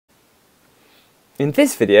In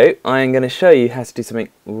this video, I'm going to show you how to do something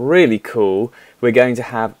really cool. We're going to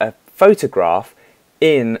have a photograph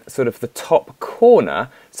in sort of the top corner.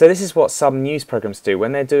 So this is what some news programs do.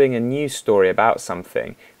 When they're doing a news story about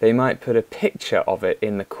something, they might put a picture of it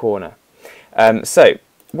in the corner. So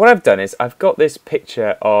what I've done is I've got this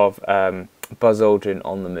picture of Buzz Aldrin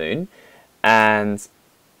on the moon, and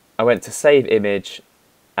I went to save image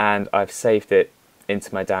and I've saved it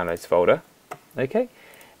into my downloads folder. Okay.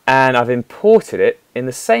 And I've imported it in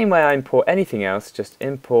the same way I import anything else. Just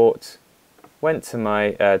import, went to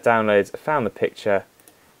my downloads, found the picture,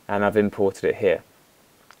 and I've imported it here.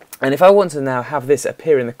 And if I want to now have this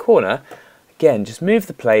appear in the corner, again, just move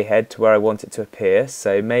the playhead to where I want it to appear.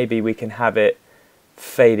 So maybe we can have it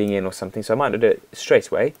fading in or something. So I might not do it straight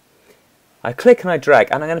away. I click and I drag,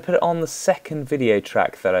 and I'm going to put it on the second video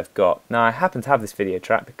track that I've got. Now I happen to have this video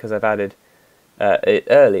track because I've added it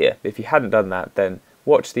earlier. If you hadn't done that, then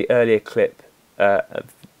watch the earlier clip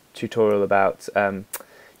tutorial about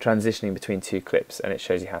transitioning between two clips, and it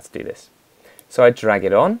shows you how to do this. So I drag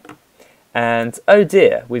it on, and oh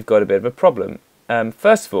dear, we've got a bit of a problem.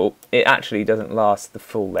 First of all, it actually doesn't last the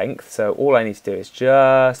full length, so all I need to do is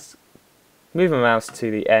just move my mouse to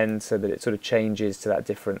the end so that it sort of changes to that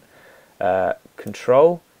different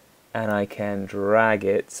control, and I can drag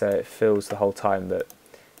it so it fills the whole time that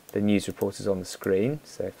the news report is on the screen.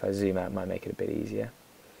 So if I zoom out, it might make it a bit easier.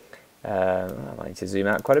 I might need to zoom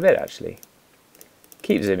out quite a bit actually.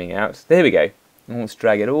 Keep zooming out. There we go. And let's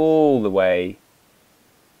drag it all the way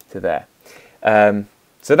to there.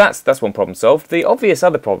 So that's one problem solved. The obvious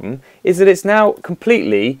other problem is that it's now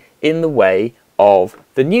completely in the way of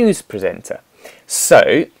the news presenter.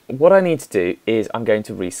 So what I need to do is I'm going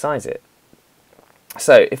to resize it.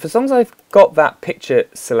 So if as long as I've got that picture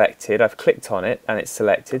selected, I've clicked on it and it's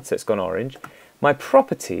selected, so it's gone orange, my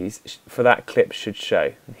properties for that clip should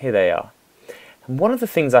show. And here they are. And one of the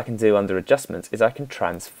things I can do under adjustments is I can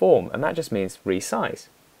transform, and that just means resize.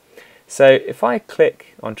 So if I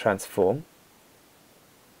click on transform,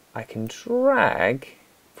 I can drag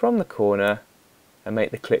from the corner and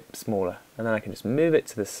make the clip smaller, and then I can just move it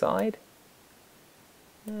to the side,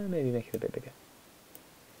 maybe make it a bit bigger.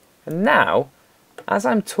 And now, as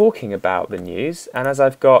I'm talking about the news, and as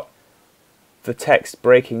I've got the text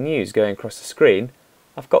breaking news going across the screen,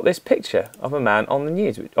 I've got this picture of a man on the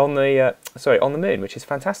news, on the moon, which is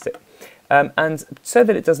fantastic. And so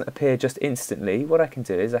that it doesn't appear just instantly, what I can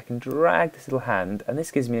do is I can drag this little hand, and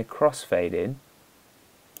this gives me a crossfade in.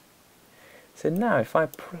 So now if I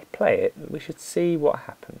play it, we should see what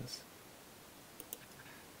happens.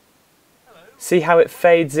 See how it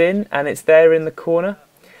fades in and it's there in the corner?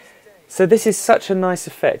 So this is such a nice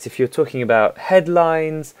effect if you're talking about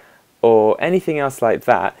headlines or anything else like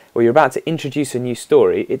that, or you're about to introduce a new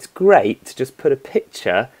story. It's great to just put a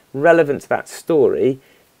picture relevant to that story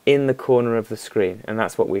in the corner of the screen, and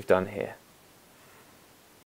that's what we've done here.